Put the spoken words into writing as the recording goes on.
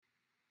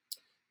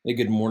Hey,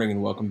 good morning,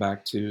 and welcome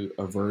back to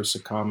A Verse, a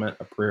Comment,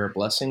 a Prayer, a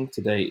Blessing.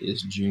 Today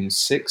is June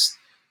 6th,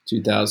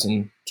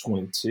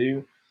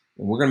 2022,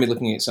 and we're going to be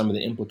looking at some of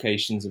the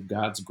implications of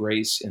God's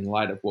grace in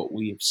light of what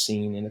we have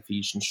seen in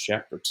Ephesians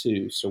chapter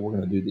 2. So we're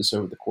going to do this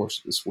over the course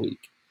of this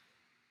week.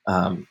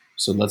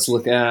 So let's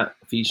look at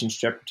Ephesians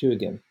chapter 2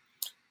 again,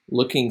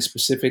 looking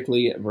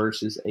specifically at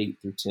verses 8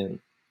 through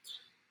 10.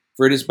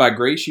 For it is by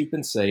grace you've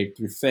been saved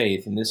through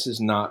faith, and this is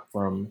not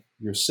from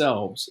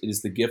yourselves. It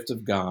is the gift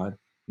of God,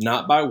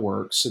 not by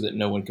works, so that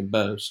no one can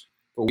boast.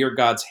 For we are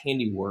God's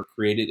handiwork,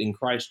 created in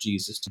Christ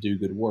Jesus to do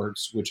good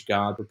works, which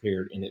God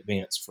prepared in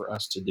advance for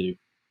us to do.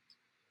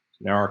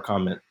 Now, our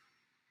comment.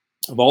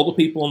 Of all the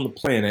people on the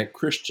planet,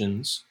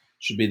 Christians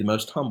should be the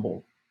most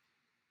humble.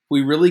 If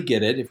we really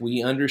get it, if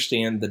we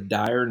understand the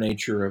dire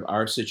nature of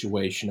our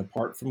situation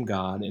apart from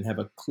God and have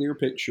a clear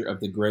picture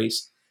of the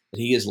grace that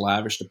He has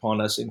lavished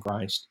upon us in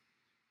Christ,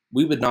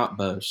 we would not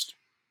boast.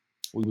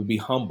 We would be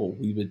humble.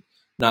 We would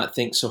not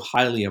think so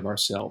highly of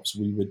ourselves.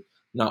 We would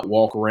not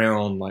walk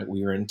around like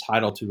we are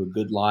entitled to a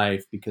good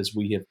life because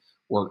we have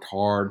worked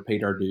hard,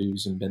 paid our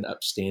dues, and been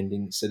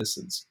upstanding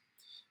citizens.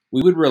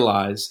 We would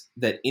realize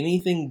that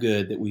anything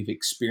good that we've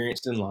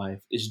experienced in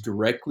life is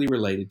directly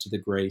related to the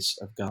grace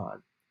of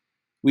God.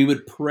 We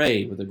would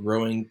pray with a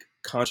growing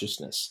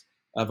consciousness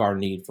of our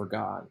need for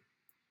God,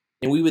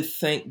 and we would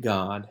thank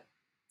God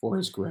for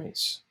His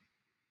grace.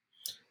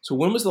 So,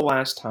 when was the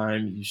last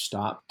time you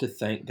stopped to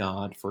thank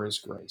God for His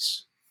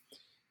grace?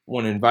 I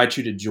want to invite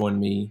you to join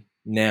me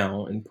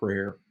now in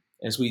prayer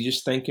as we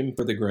just thank Him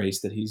for the grace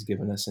that He's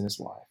given us in His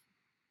life.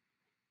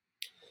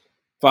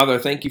 Father, I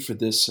thank you for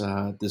this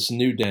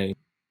new day,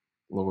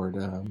 Lord,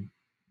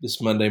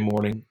 this Monday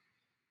morning,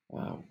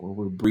 where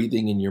we're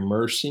breathing in your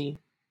mercy,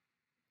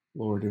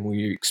 Lord, and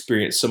we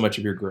experience so much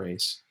of your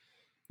grace.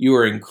 You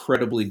are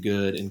incredibly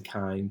good and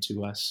kind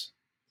to us.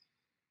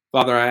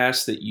 Father, I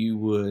ask that you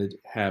would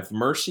have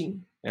mercy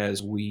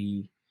as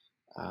we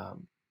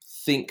um,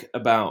 think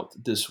about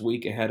this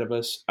week ahead of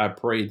us. I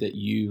pray that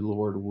you,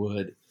 Lord,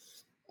 would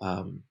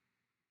um,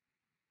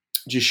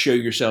 just show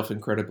yourself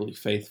incredibly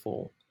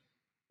faithful,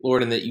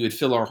 Lord, and that you would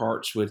fill our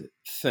hearts with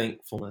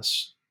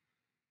thankfulness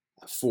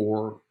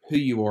for who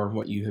you are and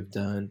what you have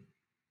done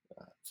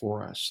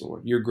for us,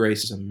 Lord. Your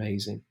grace is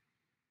amazing.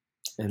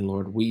 And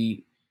Lord,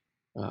 we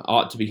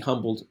ought to be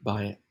humbled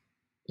by it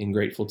and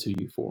grateful to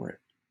you for it.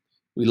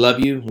 We love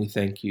you and we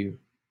thank you.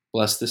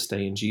 Bless this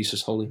day in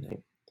Jesus' holy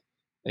name.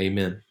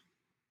 Amen.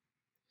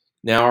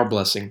 Now our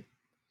blessing.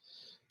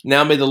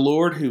 Now may the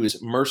Lord, who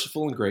is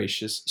merciful and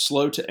gracious,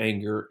 slow to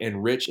anger,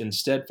 and rich in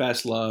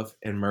steadfast love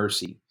and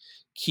mercy,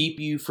 keep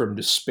you from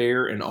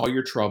despair in all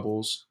your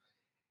troubles,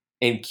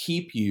 and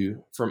keep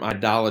you from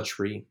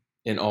idolatry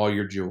in all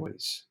your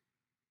joys.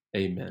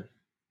 Amen.